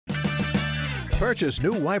Purchase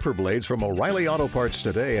new wiper blades from O'Reilly Auto Parts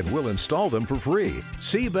today and we'll install them for free.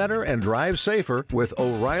 See better and drive safer with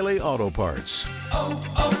O'Reilly Auto Parts.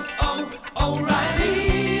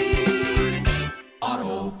 O'Reilly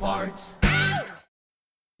Auto Parts.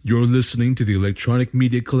 You're listening to the Electronic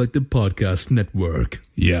Media Collective Podcast Network.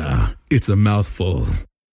 Yeah, it's a mouthful.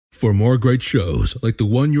 For more great shows like the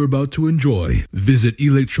one you're about to enjoy, visit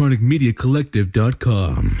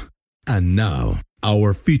electronicmediacollective.com. And now,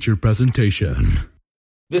 our feature presentation.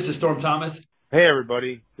 This is Storm Thomas. Hey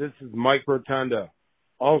everybody, this is Mike Rotunda,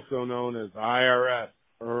 also known as IRS,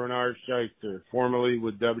 Erwin R. Shyster, formerly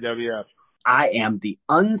with WWF. I am the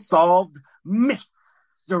unsolved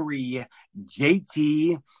mystery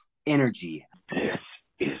JT Energy. This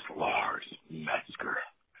is Lars Metzger.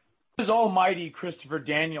 This is Almighty Christopher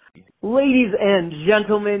Daniel. Ladies and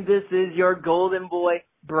gentlemen, this is your golden boy,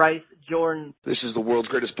 Bryce Jordan. This is the world's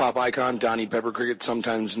greatest pop icon, Donnie Pepper Cricket,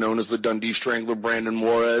 sometimes known as the Dundee Strangler, Brandon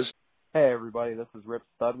Juarez. Hey everybody, this is Rip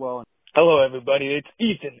Studwell. Hello everybody, it's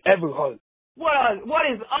Ethan Everhart. What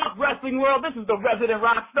is up, wrestling world? This is the resident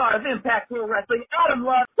rock star of Impact Pro Wrestling, Adam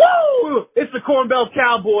Love. Woo! It's the Corn Belt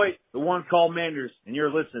Cowboy, the one called Manders, and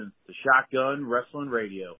you're listening to Shotgun Wrestling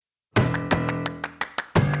Radio.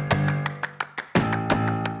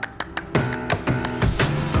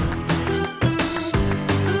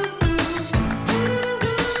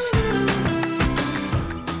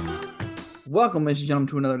 Welcome, ladies and gentlemen,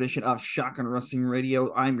 to another edition of Shotgun Wrestling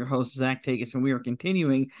Radio. I'm your host, Zach Tagus, and we are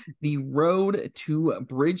continuing the road to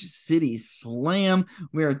Bridge City Slam.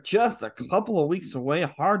 We are just a couple of weeks away.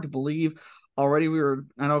 Hard to believe. Already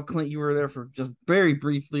I know, Clint, you were there for just very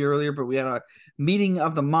briefly earlier, but we had a meeting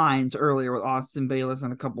of the minds earlier with Austin Bayless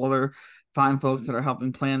and a couple other fine folks that are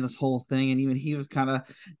helping plan this whole thing. And even he was kind of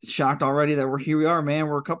shocked already that here we are, man.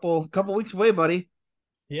 We're a couple weeks away, buddy.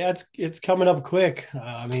 Yeah, it's coming up quick.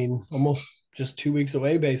 Almost just 2 weeks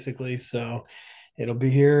away, basically. So it'll be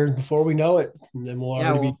here before we know it. And then we'll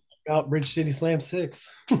already be out Bridge City Slam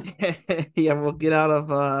 6. Yeah, we'll get out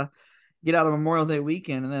of Memorial Day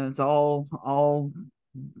weekend, and then it's all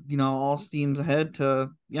steams ahead to,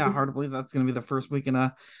 hard to believe that's going to be the first weekend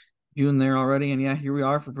of June there already. And here we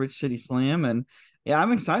are for Bridge City Slam. And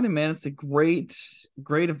I'm excited, man. It's a great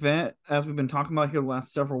event, as we've been talking about here the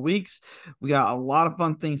last several weeks. We got a lot of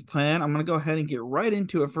fun things planned. I'm going to go ahead and get right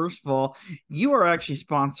into it. First of all, you are actually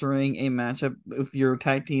sponsoring a matchup with your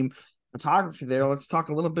tag team photography there. Let's talk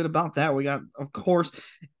a little bit about that. We got, of course,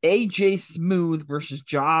 AJ Smooth versus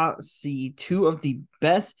Jossie, two of the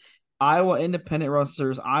best Iowa independent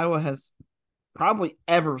wrestlers Iowa has probably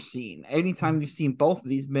ever seen. Anytime you've seen both of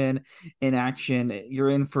these men in action,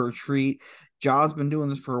 you're in for a treat. Jaw's been doing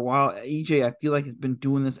this for a while. EJ, I feel like, has been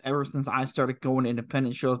doing this ever since I started going to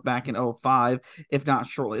independent shows back in 2005, if not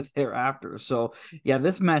shortly thereafter. So,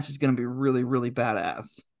 this match is going to be really, really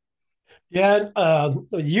badass. Yeah, a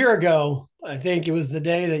year ago, I think it was the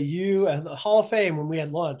day that you at the Hall of Fame when we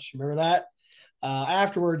had lunch. Remember that?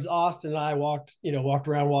 Afterwards, Austin and I walked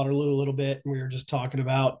around Waterloo a little bit, and we were just talking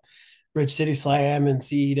about Bridge City Slam and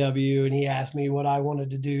CEW, and he asked me what I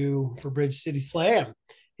wanted to do for Bridge City Slam.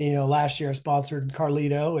 Last year I sponsored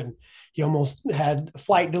Carlito, and he almost had a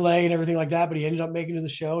flight delay and everything like that, but he ended up making it to the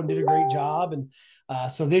show and did a great job. And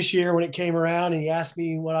so this year when it came around and he asked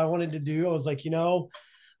me what I wanted to do, I was like,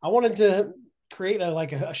 I wanted to create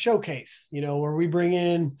a showcase, where we bring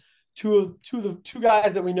in two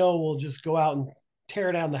guys that we know will just go out and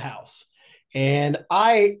tear down the house. And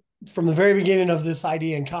from the very beginning of this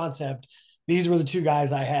idea and concept, these were the two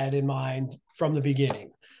guys I had in mind from the beginning.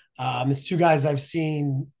 It's two guys I've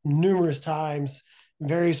seen numerous times in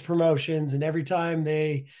various promotions, and every time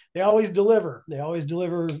they always deliver. They always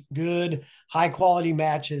deliver good, high quality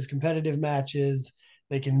matches, competitive matches.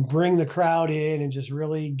 They can bring the crowd in and just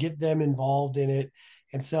really get them involved in it.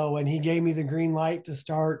 And so when he gave me the green light to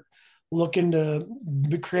start looking to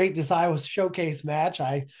create this Iowa Showcase match,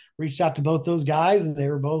 I reached out to both those guys, and they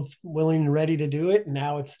were both willing and ready to do it. And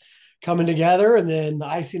now it's coming together. And then the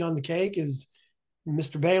icing on the cake is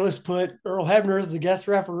Mr. Bayless put Earl Hebner as the guest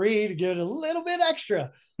referee to give it a little bit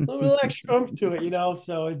extra oomph to it,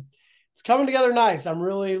 so it's coming together nice. I'm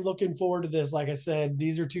really looking forward to this. Like I said,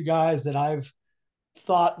 these are two guys that I've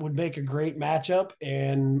thought would make a great matchup,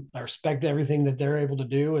 and I respect everything that they're able to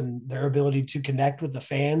do and their ability to connect with the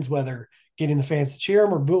fans, whether getting the fans to cheer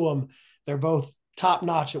them or boo them. They're both top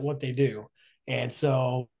notch at what they do. And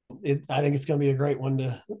so I think it's going to be a great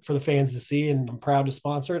one for the fans to see, and I'm proud to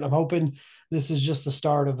sponsor it. I'm hoping this is just the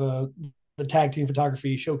start of the tag team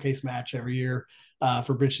photography showcase match every year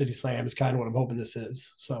for Bridge City Slam is kind of what I'm hoping this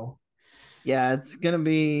is. So Yeah, it's gonna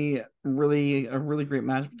be really a really great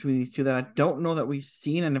match between these two that I don't know that we've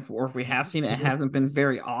seen, and if we have seen it, it hasn't been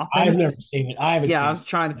very I've often. never seen it. I haven't Yeah, I seen was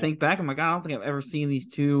trying to think back. I'm like, I don't think I've ever seen these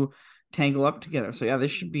two tangle up together. So yeah,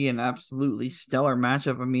 this should be an absolutely stellar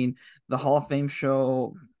matchup. I mean, the Hall of Fame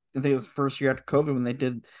show, I think it was the first year after COVID when they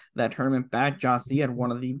did that tournament back. Josh C had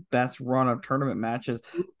one of the best run of tournament matches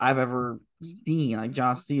I've ever seen. Like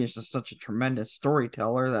Josh C is just such a tremendous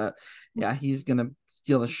storyteller that yeah, he's gonna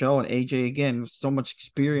steal the show. And AJ again, so much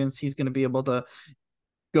experience, he's gonna be able to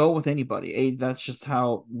go with anybody. That's just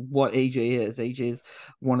how what AJ is. AJ is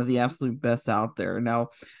one of the absolute best out there. Now,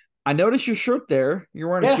 I noticed your shirt there. You're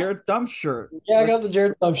wearing a Yeah. Jared Thumb shirt. Yeah, I got the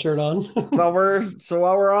Jared Thumb shirt on. while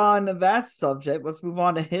we're on that subject, let's move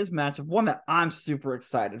on to his matchup. One that I'm super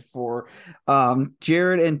excited for.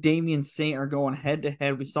 Jared and Damian Saint are going head to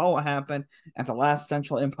head. We saw what happened at the last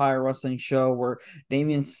Central Empire Wrestling show where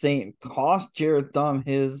Damian Saint cost Jared Thumb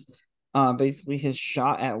his basically his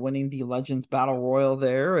shot at winning the Legends Battle Royal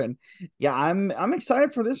there. And yeah, I'm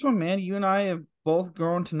excited for this one, man. You and I have both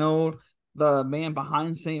grown to know the man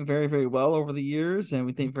behind Saint very, very well over the years, and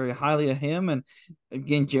we think very highly of him. And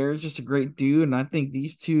again, Jared's just a great dude, and I think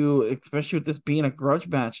these two, especially with this being a grudge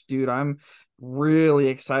match, dude, I'm really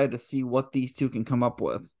excited to see what these two can come up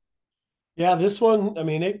with. Yeah, this one, I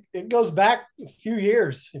mean, it goes back a few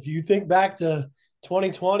years. If you think back to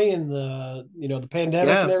 2020 and the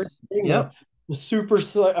pandemic and everything, yep.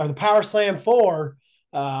 the Power Slam 4,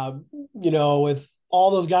 with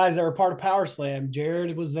all those guys that were part of Power Slam,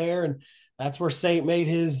 Jared was there, and that's where Saint made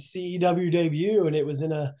his CEW debut, and it was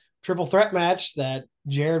in a triple threat match that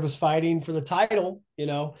Jared was fighting for the title.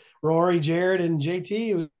 Rory, Jared, and JT.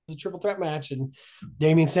 It was a triple threat match, and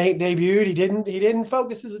Damian Saint debuted. He didn't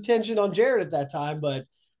focus his attention on Jared at that time, but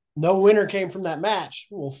no winner came from that match.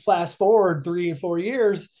 Well, fast forward 3 and 4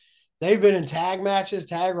 years, they've been in tag matches,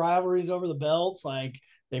 tag rivalries over the belts. Like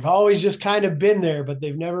they've always just kind of been there, but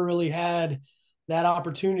they've never really had that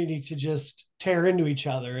opportunity to just tear into each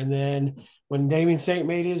other. And then when Damian Saint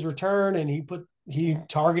made his return and he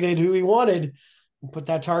targeted who he wanted, put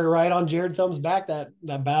that target right on Jared Thumb's back, that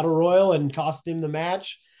battle royal, and cost him the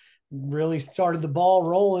match, really started the ball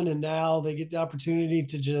rolling. And now they get the opportunity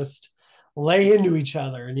to just lay into each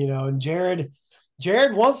other. And Jared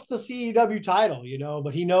wants the CEW title,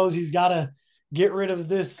 but he knows he's got to get rid of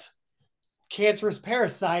this cancerous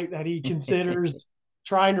parasite that he considers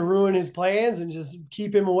trying to ruin his plans and just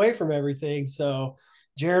keep him away from everything. So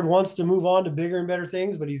Jared wants to move on to bigger and better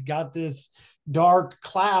things, but he's got this dark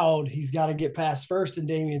cloud he's got to get past first in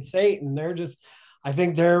Damian Saint. And I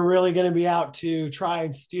think they're really going to be out to try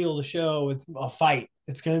and steal the show with a fight.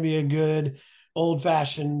 It's going to be a good old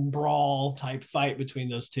fashioned brawl type fight between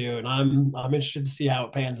those two. And I'm interested to see how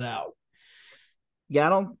it pans out. Yeah, I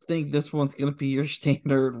don't think this one's gonna be your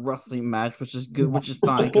standard wrestling match, which is good, which is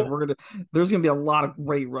fine because there's gonna be a lot of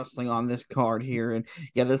great wrestling on this card here, and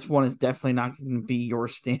yeah, this one is definitely not gonna be your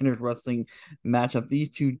standard wrestling matchup.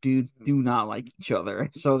 These two dudes do not like each other,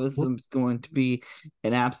 so this is going to be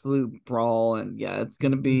an absolute brawl, and yeah, it's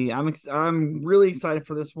gonna be. I'm really excited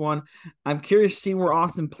for this one. I'm curious to see where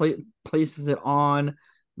Austin places it on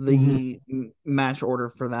the match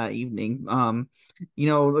order for that evening.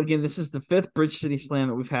 Again, this is the 5th Bridge City Slam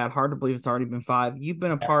that we've had. Hard to believe it's already been 5. You've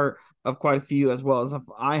been a part of quite a few as well as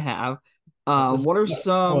I have. What are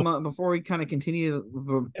some, before we kind of continue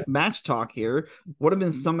the match talk here, what have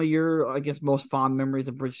been some of your, I guess, most fond memories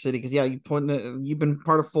of Bridge City? Because, yeah, you've been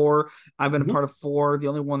part of 4. I've been a part of 4. The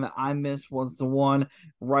only one that I missed was the one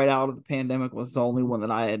right out of the pandemic was the only one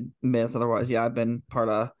that I had missed. Otherwise, yeah, I've been part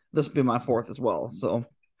of, this will be my 4th as well. So,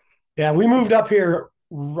 yeah, we moved up here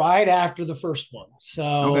right after the first one. So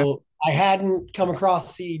okay. I hadn't come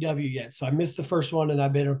across CEW yet. So I missed the first one, and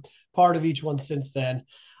I've been a part of each one since then.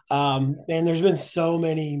 And there's been so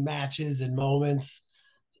many matches and moments.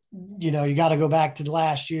 You got to go back to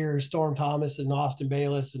last year, Storm Thomas and Austin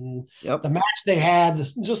Bayless, and the match they had,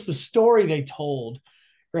 just the story they told.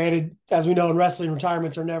 Granted, as we know, in wrestling,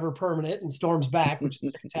 retirements are never permanent, and Storm's back, which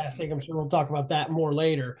is fantastic. I'm sure we'll talk about that more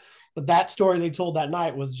later. But that story they told that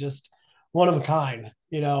night was just one of a kind,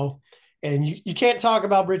 and you can't talk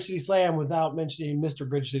about Bridge City Slam without mentioning Mr.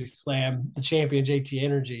 Bridge City Slam, the champion, JT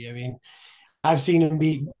Energy. I mean, I've seen him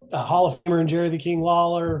beat a Hall of Famer and Jerry the King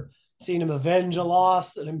Lawler, seen him avenge a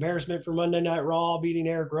loss, an embarrassment for Monday Night Raw, beating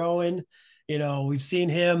Eric Rowan. We've seen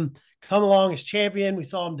him come along as champion. We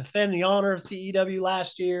saw him defend the honor of CEW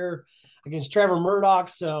last year against Trevor Murdoch.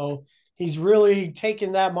 So he's really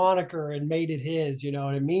taken that moniker and made it his,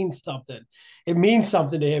 and it means something. It means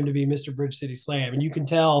something to him to be Mr. Bridge City Slam. And you can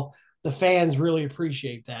tell the fans really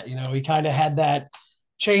appreciate that. He kind of had that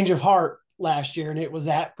change of heart last year, and it was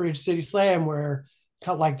at Bridge City Slam where,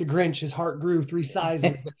 kind of like the Grinch, his heart grew 3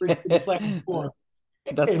 sizes. Bridge City Slam before.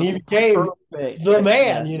 And he became the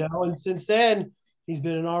man, yes. And since then, he's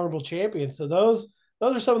been an honorable champion. So those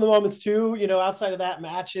are some of the moments too. Outside of that,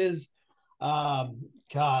 matches.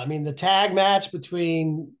 The tag match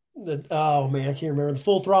between I can't remember, the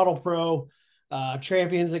Full Throttle Pro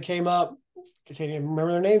champions that came up. I can't even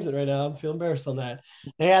remember their names right now. I'm feeling embarrassed on that.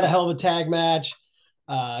 They had a hell of a tag match.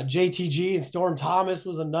 JTG and Storm Thomas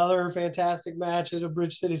was another fantastic match at a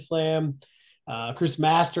Bridge City Slam. Chris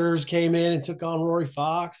Masters came in and took on Rory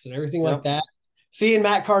Fox and everything like that. Seeing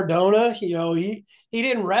Matt Cardona, he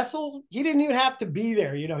didn't wrestle. He didn't even have to be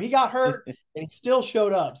there. He got hurt and he still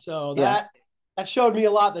showed up. So that showed me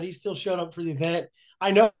a lot, that he still showed up for the event.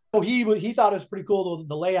 I know he thought it was pretty cool,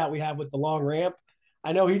 the layout we have with the long ramp.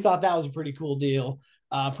 I know he thought that was a pretty cool deal.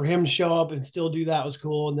 For him to show up and still do that was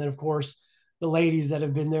cool. And then, of course, the ladies that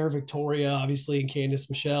have been there, Victoria, obviously, and Candice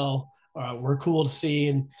Michelle, were cool to see.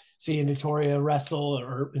 And seeing Victoria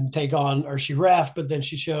wrestle and take on, or she ref, but then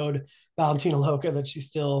she showed Valentina Loca that she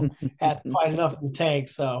still had quite enough in the tank.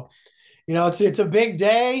 So, it's a big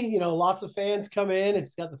day. Lots of fans come in.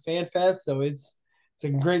 It's got the Fan Fest, so it's a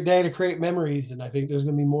great day to create memories, and I think there's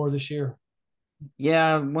going to be more this year.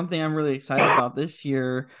 Yeah, one thing I'm really excited about this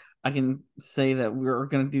year, I can say that we're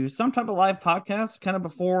going to do some type of live podcast kind of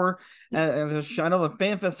before. I know the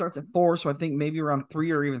Fan Fest starts at 4, so I think maybe around 3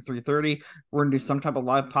 or even 3:30, we're going to do some type of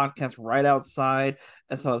live podcast right outside.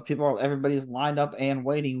 And so everybody's lined up and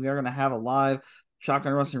waiting. We are going to have a live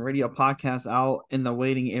Shotgun Wrestling Radio podcast out in the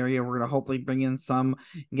waiting area. We're going to hopefully bring in some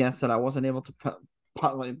guests that I wasn't able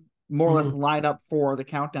to more or less line up for the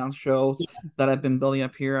countdown shows that I've been building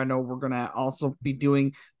up here. I know we're going to also be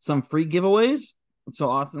doing some free giveaways. So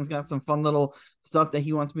Austin's got some fun little stuff that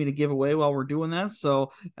he wants me to give away while we're doing that.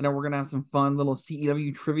 So I know we're going to have some fun little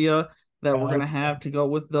CEW trivia that we're going to have to go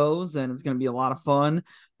with those, and it's going to be a lot of fun.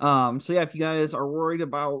 So yeah, if you guys are worried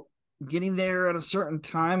about getting there at a certain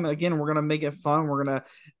time, again, we're going to make it fun. We're going to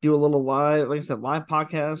do a little live, like I said, live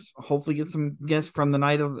podcast, hopefully get some guests from the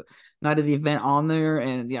night of the event on there.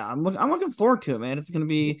 And yeah, I'm looking forward to it, man. It's going to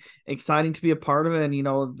be exciting to be a part of it.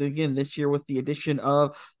 And, again, this year with the addition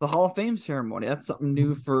of the Hall of Fame ceremony, that's something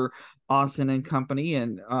new for Austin and company.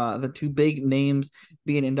 And the 2 big names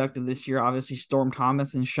being inducted this year, obviously Storm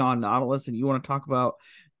Thomas and Sean Nautilus. And you want to talk about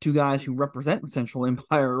 2 guys who represent Central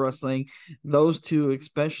Empire Wrestling, those 2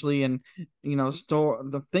 especially. And Storm,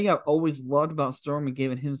 the thing I've always loved about Storm and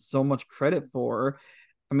given him so much credit for,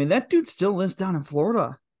 that dude still lives down in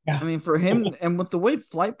Florida. Yeah. For him, and with the way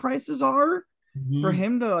flight prices are, for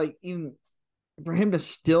him to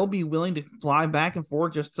still be willing to fly back and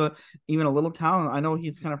forth just to even a little town, I know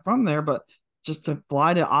he's kind of from there, but just to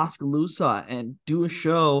fly to Oskaloosa and do a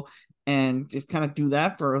show and just kind of do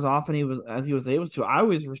that for as often as he was able to. I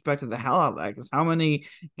always respected the hell out of that, because how many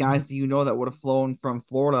guys do you know that would have flown from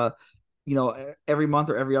Florida, every month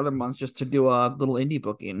or every other month just to do a little indie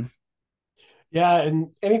booking? Yeah,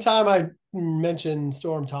 and anytime I mention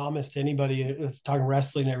Storm Thomas to anybody talking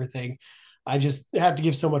wrestling and everything, I just have to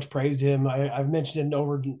give so much praise to him. I've mentioned it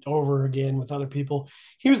over and over again with other people.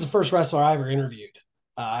 He was the first wrestler I ever interviewed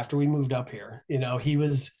after we moved up here. He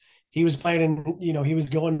was planning, he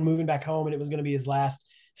was moving back home, and it was going to be his last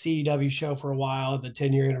CEW show for a while, the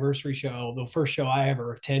 10-year anniversary show, the first show I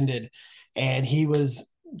ever attended. And he was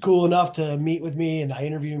cool enough to meet with me, and I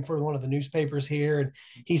interviewed him for one of the newspapers here. And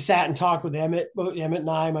he sat and talked with Emmett and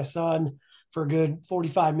I, my son, for a good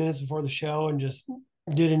 45 minutes before the show, and just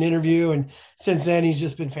did an interview. And since then, he's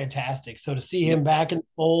just been fantastic. So to see him back in the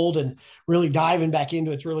fold and really diving back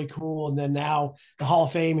into it's really cool. And then now the Hall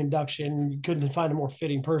of Fame induction, you couldn't find a more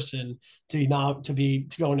fitting person to go into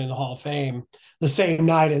the Hall of Fame the same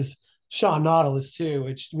night as Sean Nautilus too,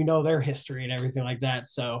 which we know their history and everything like that.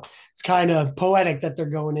 So it's kind of poetic that they're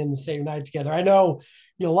going in the same night together. I know,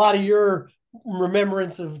 a lot of your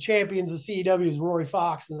remembrance of champions of CEW is Rory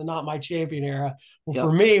Fox in the Not My Champion era. Well,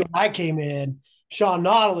 for me, when I came in, Sean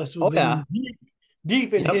Nautilus was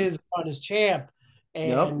deep in his run as champ,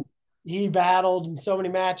 and he battled in so many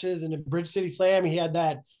matches. And at Bridge City Slam, he had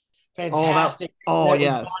that fantastic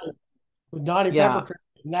with Donnie Pepper,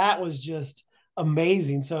 and that was just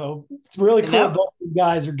amazing. So it's really cool. Both these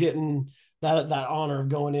guys are getting that honor of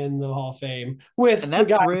going in the Hall of Fame, with the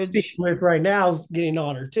guy I'm speaking with right now is getting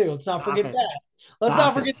honored too. Let's not forget that. Let's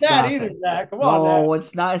not forget that either, Zach. Come on. No,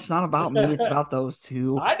 it's not. It's not about me. It's about those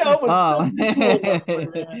 2. I know.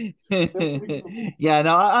 Yeah,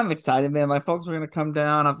 no, I'm excited, man. My folks are gonna come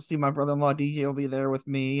down. Obviously, my brother-in-law DJ will be there with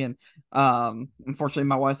me, and unfortunately,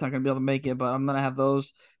 my wife's not gonna be able to make it. But I'm gonna have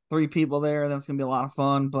those 3 people there, and that's gonna be a lot of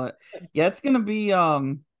fun. But yeah, it's gonna be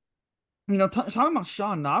Talking about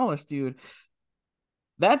Sean Nautilus, dude.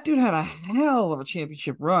 That dude had a hell of a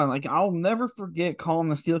championship run. Like, I'll never forget calling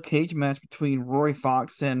the steel cage match between Rory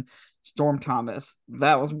Fox and Storm Thomas.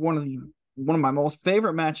 That was one of my most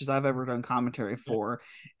favorite matches I've ever done commentary for.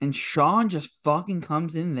 And Sean just fucking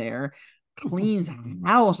comes in there, cleans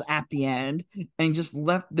house at the end, and just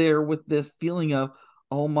left there with this feeling of,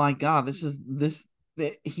 oh my God,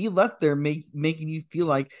 he left there making you feel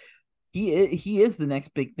like he is the next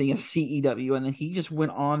big thing of CEW. And then he just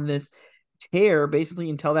went on this tear basically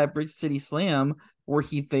until that Bridge City Slam where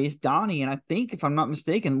he faced Donnie. And I think, if I'm not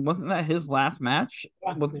mistaken, wasn't that his last match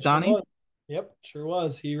with Donnie? Sure, yep, sure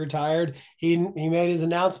was. He retired. He made his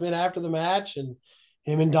announcement after the match, and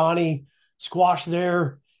him and Donnie squashed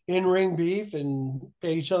their in-ring beef and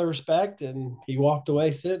paid each other respect, and he walked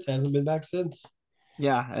away since. Hasn't been back since.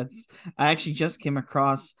 Yeah, I actually just came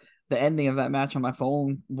across the ending of that match on my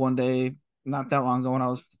phone one day not that long ago when I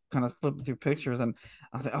was kind of flipping through pictures, and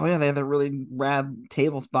I was like, oh yeah, they had that really rad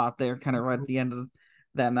table spot there kind of right at the end of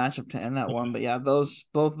that matchup to end that one. But yeah, both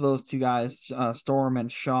of those two guys, Storm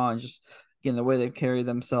and Sean, just again the way they've carried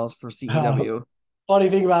themselves for CEW. Funny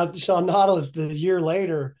thing about Sean Nautilus, the year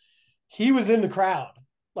later, he was in the crowd.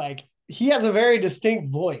 Like, he has a very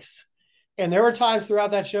distinct voice, and there were times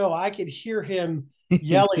throughout that show I could hear him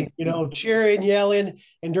yelling, cheering, yelling.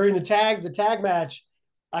 And during the tag match,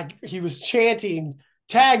 he was chanting,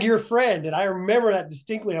 "Tag your friend." And I remember that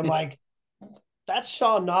distinctly. I'm like, that's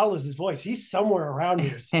Sean Nautilus' voice. He's somewhere around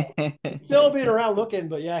here. So still being around looking,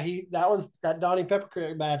 but yeah, that Donnie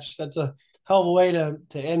Peppercorn match. That's a hell of a way to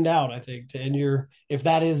end out, I think, to end if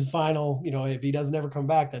that is final, if he doesn't ever come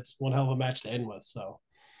back, that's one hell of a match to end with. So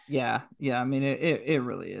yeah. I mean, it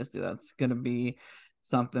really is, dude. That's going to be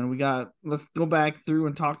something. Let's go back through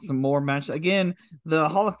and talk some more matches. Again, the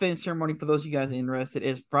Hall of Fame ceremony, for those of you guys interested,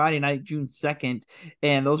 is Friday night, June 2nd,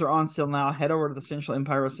 and those are on sale now. Head over to the Central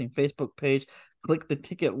Empire Wrestling Facebook page, click the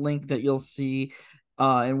ticket link that you'll see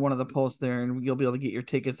in one of the posts there, and you'll be able to get your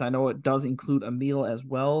tickets. I know it does include a meal as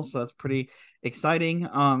well, so that's pretty exciting.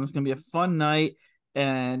 It's gonna be a fun night,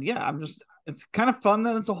 and yeah, it's kind of fun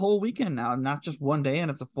that it's a whole weekend now, not just one day, and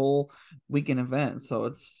it's a full weekend event, so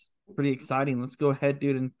it's pretty exciting. Let's go ahead,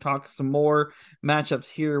 dude, and talk some more matchups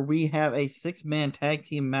here. We have a 6-man tag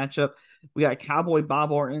team matchup. We got Cowboy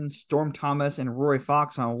Bob Orton, Storm Thomas, and Rory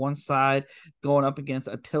Fox on one side going up against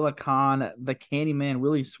Attila Khan, the Candyman,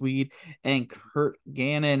 Willie Swede, and Kurt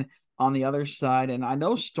Gannon on the other side. And I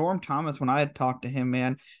know Storm Thomas, when I had talked to him,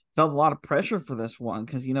 man, felt a lot of pressure for this one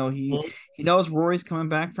because he knows Rory's coming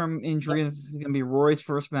back from injury. This is going to be Rory's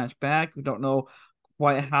first match back. We don't know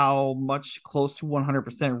quite how much close to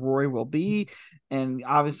 100% Rory will be. And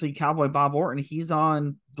obviously Cowboy Bob Orton, he's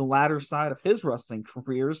on the latter side of his wrestling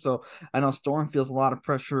career. So I know Storm feels a lot of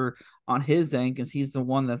pressure on his end because he's the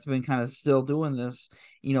one that's been kind of still doing this,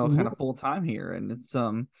 kind of full time here. And it's,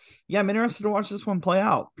 I'm interested to watch this one play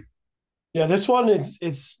out. Yeah, this one,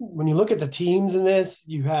 it's when you look at the teams in this,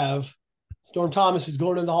 you have Storm Thomas, who's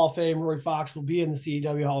going into the Hall of Fame. Rory Fox will be in the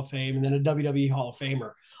CEW Hall of Fame, and then a WWE Hall of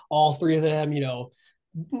Famer. All three of them,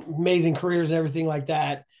 amazing careers and everything like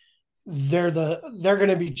that. They're going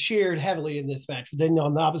to be cheered heavily in this match. But then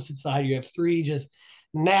on the opposite side, you have three just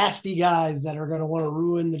nasty guys that are going to want to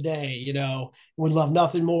ruin the day. Would love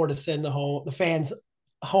nothing more to send the fans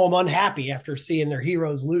home unhappy after seeing their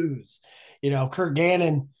heroes lose. Kurt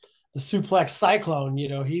Gannon, the suplex cyclone,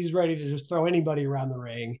 he's ready to just throw anybody around the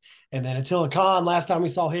ring. And then Attila Khan, last time we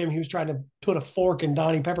saw him, he was trying to put a fork in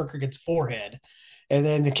Donnie Peppercricket's forehead. And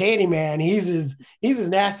then the Candyman, he's as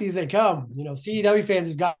nasty as they come. CEW fans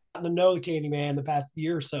have gotten to know the Candyman the past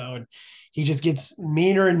year or so, and he just gets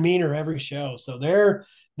meaner and meaner every show. So they're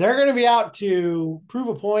going to be out to prove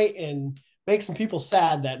a point and make some people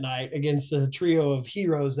sad that night against a trio of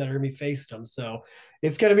heroes that are going to be facing them. So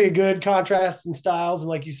it's going to be a good contrast in styles. And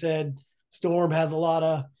like you said, Storm has a lot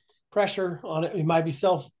of pressure on it. It might be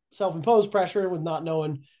self-imposed pressure with not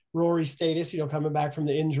knowing Rory's status, coming back from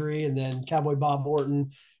the injury, and then Cowboy Bob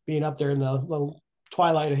Orton being up there in the little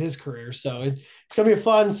twilight of his career. So it's going to be a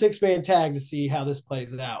fun 6-man tag to see how this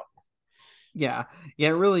plays out. Yeah, it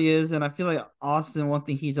really is. And I feel like Austin, one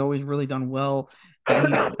thing he's always really done well, he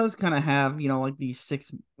does kind of have, like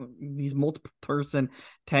these multiple person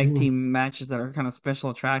tag team matches that are kind of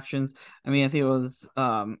special attractions. I mean, I think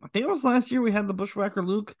it was last year we had the Bushwhacker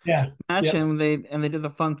Luke match, and they did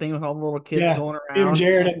the fun thing with all the little kids going around.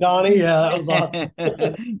 Jared and Donnie, that was awesome.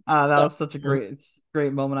 That was such a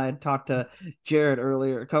great moment. I had talked to Jared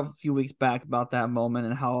earlier, a few weeks back, about that moment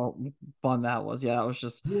and how fun that was. Yeah, that was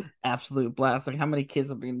just absolute blast. Like, how many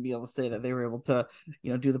kids are going to be able to say that they were able to,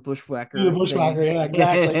 do the Bushwhacker? The Bushwhacker, Yeah,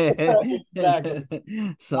 exactly.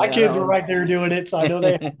 Exactly. So My yeah, kids were right there doing it, so I know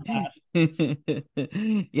they had a blast.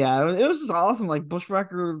 Yeah, it was just awesome. Like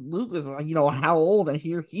Bushwhacker Luke is like, how old, and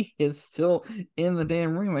here he is still in the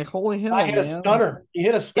damn ring. Like, holy hell, I hit a man. stunner. He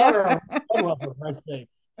hit a stunner Yeah. on Studwell for Christ's sake.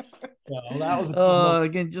 So that was a cool moment.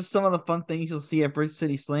 Again, just some of the fun things you'll see at Bridge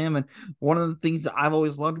City Slam. And one of the things that I've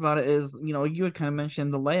always loved about it is, you had kind of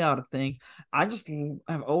mentioned the layout of things. I just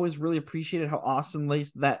have always really appreciated how Austin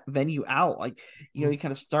lays that venue out. Like, you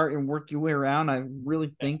kind of start and work your way around. I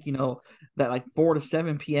really think, that like 4 to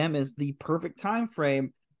 7 p.m. is the perfect time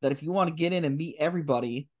frame that if you want to get in and meet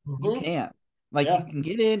everybody, you can. Like, you can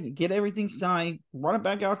get in, get everything signed, run it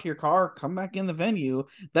back out to your car, come back in the venue.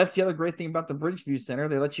 That's the other great thing about the Bridgeview Center.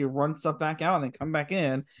 They let you run stuff back out and then come back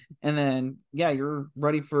in. And then, you're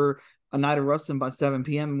ready for a night of wrestling by 7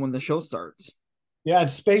 p.m. when the show starts. Yeah,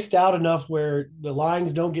 it's spaced out enough where the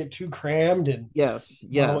lines don't get too crammed. And yes.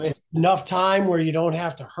 It's enough time where you don't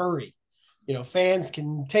have to hurry. Fans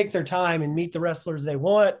can take their time and meet the wrestlers they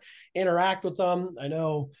want, interact with them. I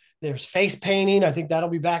know there's face painting. I think that'll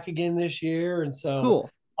be back again this year. And so cool.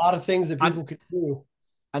 A lot of things that people could do.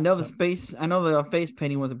 I know the face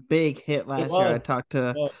painting was a big hit last year. I talked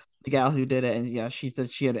to the gal who did it, and she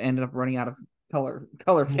said she had ended up running out of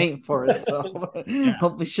color paint for us. So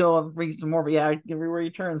hopefully she'll bring some more. But everywhere you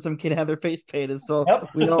turn, some kid had their face painted. So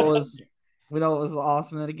we know it was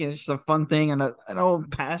awesome. And again, it's just a fun thing. And I know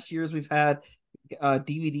past years we've had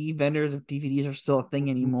DVD vendors, if DVDs are still a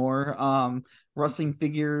thing anymore. Wrestling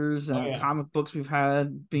figures and comic books we've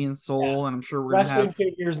had being sold, and I'm sure we're wrestling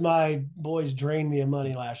figures. My boys drained me of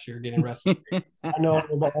money last year getting wrestling figures. I know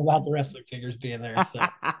about the wrestling figures being there. So.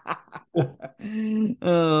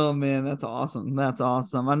 Oh man, that's awesome. That's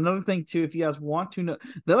awesome. Another thing too, if you guys want to know,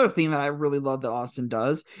 the other thing that I really love that Austin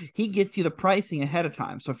does, he gets you the pricing ahead of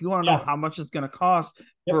time. So if you want to know how much it's going to cost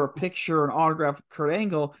for a picture, an autograph with Kurt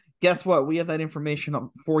Angle, guess what? We have that information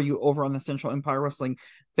for you over on the Central Empire Wrestling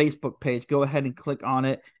Facebook page. Go ahead and click on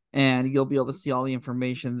it, and you'll be able to see all the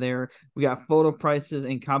information there. We got photo prices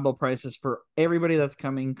and combo prices for everybody that's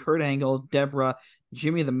coming. Kurt Angle, Deborah,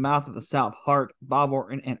 Jimmy the Mouth of the South, Hart, Bob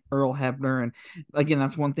Orton, and Earl Hebner. And again,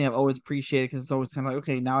 that's one thing I've always appreciated, because it's always kind of like,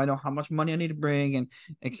 okay, now I know how much money I need to bring, and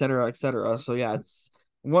et cetera, et cetera. So it's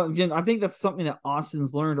I think that's something that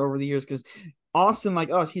Austin's learned over the years, because Austin, like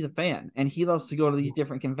us, he's a fan and he loves to go to these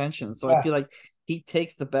different conventions. So I feel like he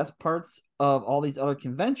takes the best parts of all these other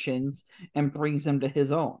conventions and brings them to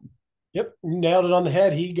his own. Yep, you nailed it on the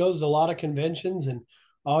head. He goes to a lot of conventions and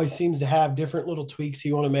always seems to have different little tweaks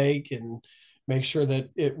he want to make and make sure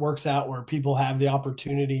that it works out where people have the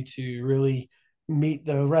opportunity to really meet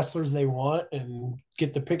the wrestlers they want and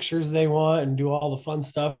get the pictures they want and do all the fun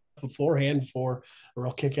stuff beforehand before a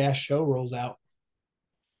real kick-ass show rolls out.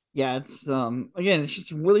 Yeah, it's again, it's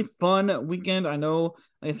just a really fun weekend. I know,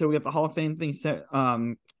 like I said, we got the Hall of Fame thing set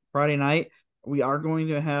Friday night. We are going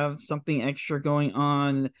to have something extra going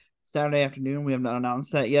on Saturday afternoon. We have not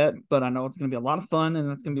announced that yet, but I know it's going to be a lot of fun,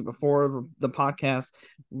 and it's going to be before the podcast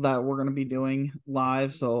that we're going to be doing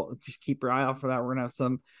live. So just keep your eye out for that. We're going to have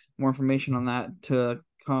some more information on that to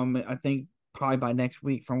come, I think, probably by next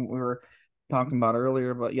week from what we were talking about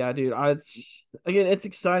earlier. But yeah, dude, it's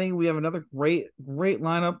exciting. We have another great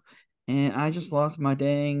lineup, and I just lost my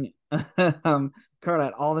dang card. I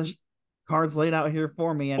had all this cards laid out here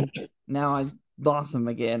for me, and now I lost them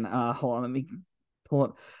again. Hold on, let me pull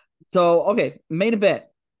it. So okay, main event.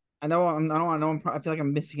 I feel like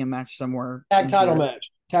I'm missing a match somewhere. Tag title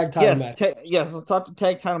match. Yes, let's talk the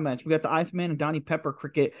tag title match. We got the Iceman and Donnie Pepper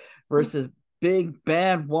Cricket versus Big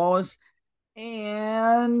Bad Wallace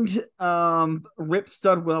and Rip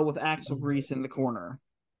Studwell with Axel Grease in the corner.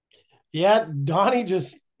 Yeah, Donnie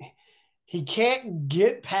he can't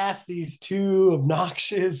get past these two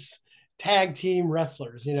obnoxious tag team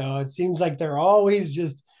wrestlers. It seems like they're always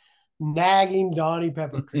just nagging Donnie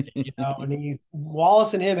Pepper Cricket, and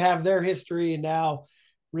Wallace and him have their history, and now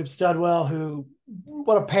Rip Studwell,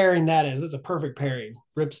 what a pairing that is. It's a perfect pairing.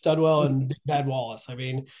 Rip Studwell and Big Bad Wallace. I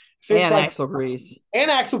mean, and Axel Grease.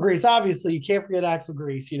 And Axel Grease, obviously. You can't forget Axel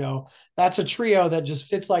Grease. That's a trio that just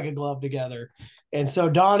fits like a glove together. And so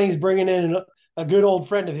Donnie's bringing in a good old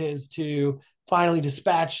friend of his to finally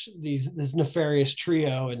dispatch this nefarious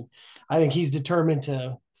trio. And I think he's determined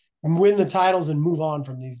to win the titles and move on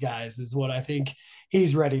from these guys is what I think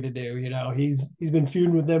he's ready to do. He's been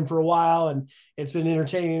feuding with them for a while and it's been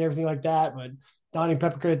entertaining and everything like that. But Donnie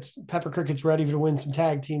Pepper Cricket's ready to win some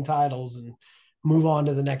tag team titles and move on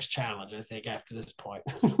to the next challenge, I think, after this point.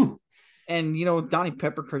 And, Donnie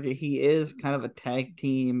Pepper Cricket, he is kind of a tag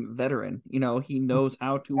team veteran. He knows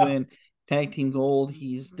how to win tag team gold.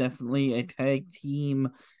 He's definitely a tag team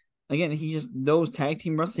again, he just knows tag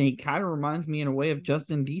team wrestling. He kind of reminds me in a way of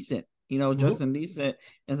Justin Decent. Justin Decent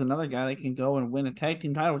is another guy that can go and win a tag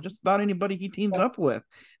team title with just about anybody he teams up with.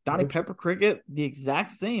 Donnie Pepper Cricket, the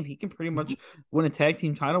exact same. He can pretty much win a tag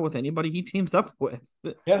team title with anybody he teams up with.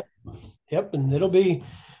 Yeah. Yep. And it'll be,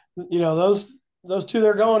 those two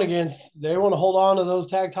they're going against, they want to hold on to those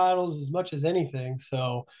tag titles as much as anything.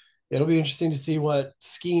 So it'll be interesting to see what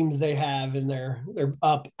schemes they have in their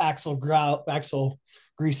up Axel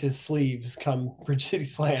Grease's sleeves come Bridge City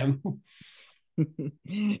Slam.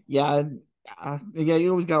 Yeah, you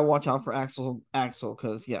always gotta watch out for Axel,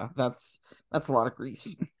 because that's a lot of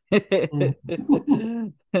grease. But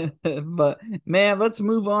man, let's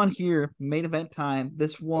move on here. Main event time.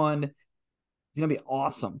 This one is gonna be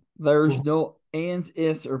awesome. There's no ands,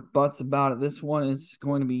 ifs, or buts about it. This one is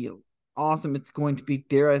going to be awesome. It's going to be,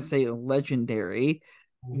 dare I say, legendary.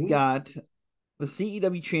 We got the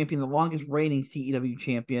CEW champion, the longest reigning CEW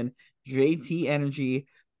champion, JT Energy,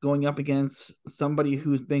 going up against somebody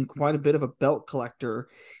who's been quite a bit of a belt collector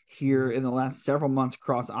here in the last several months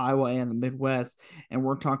across Iowa and the Midwest. And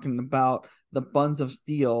we're talking about the Buns of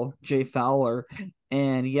Steel, Jay Fowler.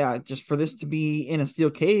 And just for this to be in a steel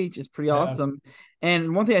cage is pretty awesome.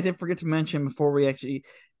 And one thing I did forget to mention before we actually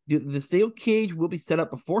do, the steel cage will be set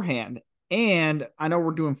up beforehand. And I know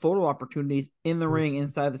we're doing photo opportunities in the ring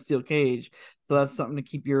inside the steel cage. So that's something to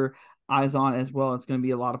keep your eyes on as well. It's going to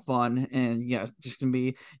be a lot of fun, and just going to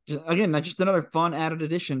be just another fun added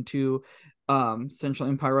addition to Central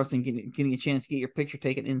Empire Wrestling, getting a chance to get your picture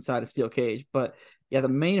taken inside a steel cage. But the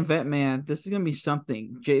main event, man, this is going to be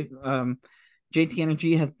something. JT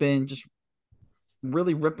Energy has been just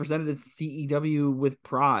really represented CEW with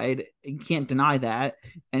pride. You can't deny that,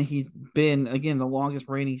 and he's been, again, the longest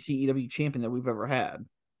reigning CEW champion that we've ever had.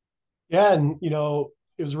 Yeah, and it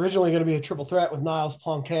was originally going to be a triple threat with Niles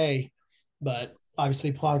Planquet, but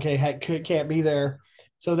obviously Planquet can't be there.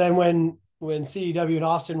 So then when CEW and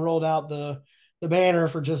Austin rolled out the banner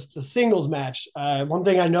for just the singles match, one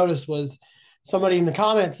thing I noticed was somebody in the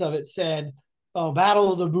comments of it said, "Oh,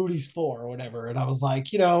 Battle of the Booties 4" or whatever. And I was like,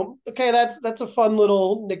 okay, that's a fun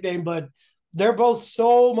little nickname, but they're both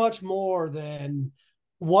so much more than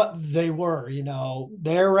what they were.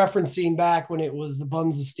 They're referencing back when it was the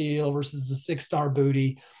Buns of Steel versus the 6-Star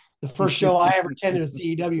Booty. The first show I ever attended with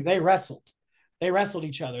CEW, they wrestled. They wrestled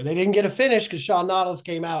each other. They didn't get a finish because Shawn Nautilus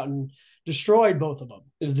came out and destroyed both of them.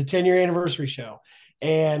 It was the 10-year anniversary show.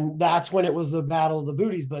 And that's when it was the Battle of the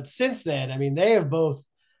Booties. But since then, I mean, they have both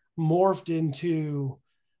morphed into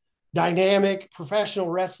dynamic professional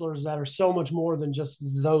wrestlers that are so much more than just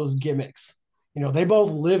those gimmicks. They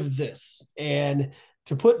both live this. And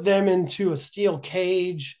to put them into a steel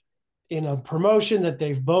cage in a promotion that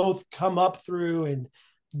they've both come up through and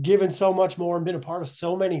given so much more and been a part of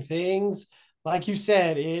so many things, like you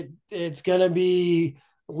said, it's going to be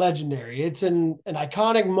legendary. It's an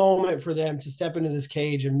iconic moment for them to step into this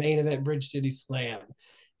cage and main event Bridge City Slam.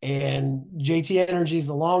 And JT Energy is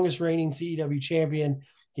the longest reigning CEW champion.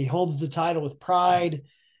 He holds the title with pride.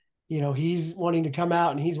 He's wanting to come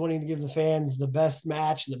out and he's wanting to give the fans the best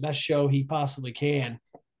match and the best show he possibly can.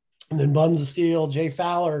 And then Buns of Steel, Jay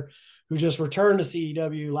Fowler, who just returned to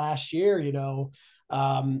CEW last year,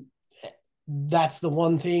 that's the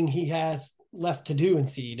one thing he has left to do in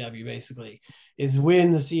CEW, basically, is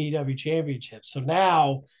win the CEW championship. So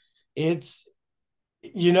now it's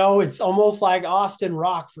almost like Austin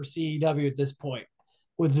Rock for CEW at this point.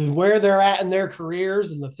 With where they're at in their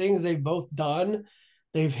careers and the things they've both done,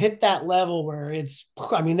 they've hit that level where they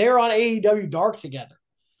were on AEW Dark together.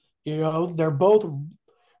 They're both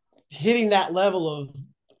hitting that level of,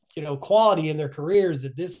 quality in their careers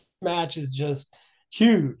that this match is just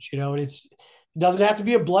huge. It doesn't have to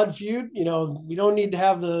be a blood feud. We don't need to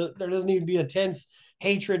have there doesn't need to be a tense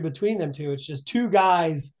hatred between them two. It's just two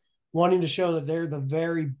guys wanting to show that they're the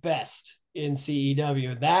very best in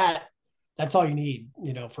CEW. That's all you need,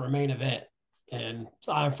 for a main event. And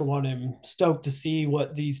I, for one, am stoked to see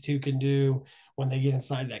what these two can do when they get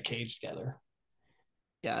inside that cage together.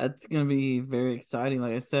 Yeah, it's going to be very exciting.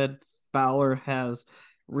 Like I said, Fowler has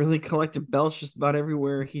really collected belts just about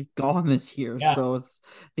everywhere he's gone this year. Yeah. So I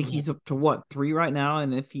think he's up to 3 right now.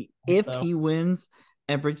 And if he wins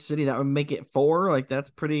at Bridge City, that would make it 4. Like that's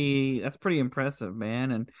pretty impressive,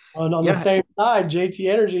 man. And on the same side, JT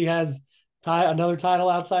Energy has another title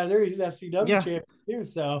outside there. He's SCW champion too.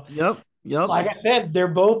 So yep. Like I said, they're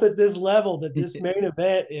both at this level that this main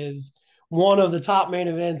event is one of the top main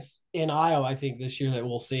events in Iowa, I think, this year that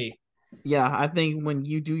we'll see. Yeah, I think when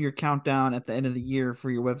you do your countdown at the end of the year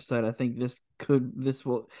for your website, I think I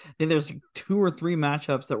think there's 2 or 3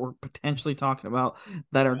 matchups that we're potentially talking about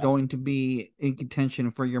that are going to be in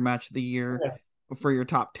contention for your match of the year, for your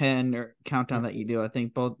top 10 or countdown that you do. I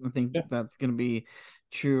think that's going to be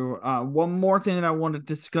true. One more thing that I want to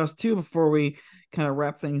discuss too before we kind of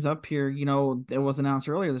wrap things up here. It was announced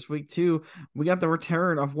earlier this week too. We got the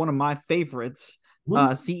return of one of my favorites,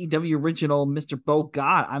 CEW original, Mr. Bo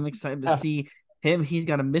God. I'm excited to see him. He's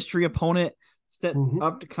got a mystery opponent set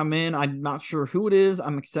up to come in. I'm not sure who it is.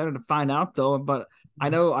 I'm excited to find out though, but I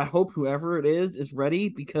hope whoever it is ready,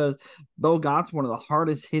 because Bo God's one of the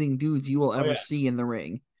hardest hitting dudes you will ever see in the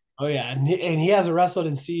ring. Oh yeah, and he hasn't wrestled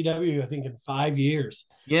in CW, I think, in 5 years.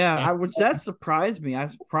 Yeah, that surprised me. I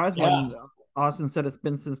was surprised when Austin said it's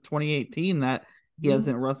been since 2018 that he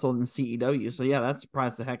hasn't wrestled in CEW. So yeah, that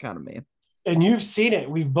surprised the heck out of me. And you've seen it.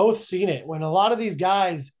 We've both seen it. When a lot of these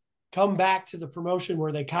guys come back to the promotion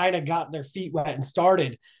where they kind of got their feet wet and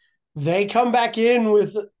started, they come back in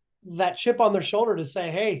with that chip on their shoulder to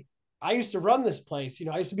say, hey, I used to run this place.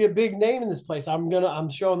 I used to be a big name in this place. I'm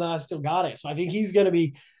showing that I still got it. So I think he's going to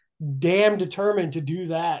be damn determined to do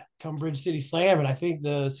that come Bridge City Slam. And I think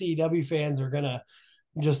the CEW fans are going to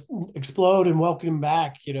just explode and welcome him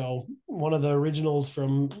back. One of the originals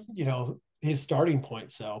from, his starting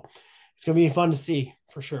point. So it's going to be fun to see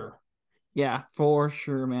for sure. Yeah, for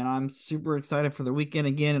sure, man. I'm super excited for the weekend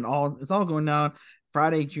again. It's all going down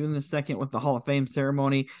Friday, June the 2nd with the Hall of Fame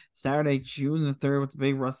ceremony. Saturday, June the 3rd with the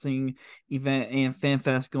big wrestling event and Fan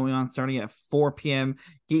Fest going on starting at 4 p.m.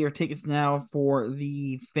 Get your tickets now for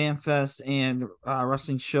the Fan Fest and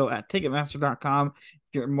wrestling show at Ticketmaster.com.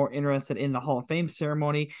 If you're more interested in the Hall of Fame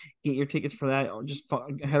ceremony, get your tickets for that. Or just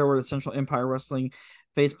head over to Central Empire Wrestling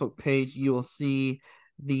Facebook page. You will see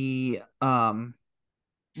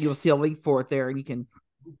you'll see a link for it there, and you can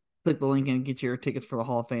click the link and get your tickets for the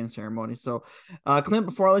Hall of Fame ceremony. So, Clint,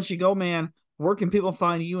 before I let you go, man, where can people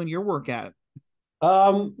find you and your work at?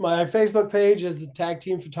 My Facebook page is the Tag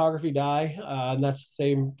Team Photography Dye, and that's the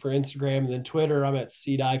same for Instagram. And then Twitter, I'm at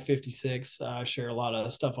CDye56. I share a lot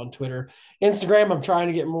of stuff on Twitter. Instagram, I'm trying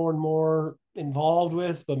to get more and more involved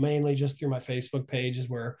with, but mainly just through my Facebook page is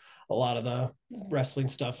where a lot of the wrestling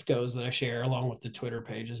stuff goes that I share, along with the Twitter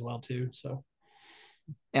page as well too. So.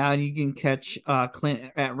 And you can catch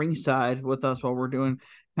Clint at ringside with us while we're doing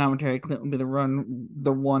commentary. Clint will be the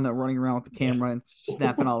one running around with the camera and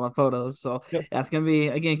snapping all the photos. So that's gonna be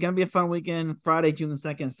a fun weekend. Friday, June the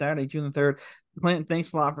 2nd, Saturday, June the 3rd. Clint,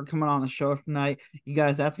 thanks a lot for coming on the show tonight. You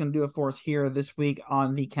guys, that's gonna do it for us here this week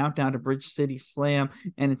on the Countdown to Bridge City Slam.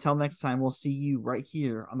 And until next time, we'll see you right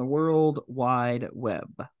here on the World Wide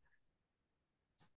Web.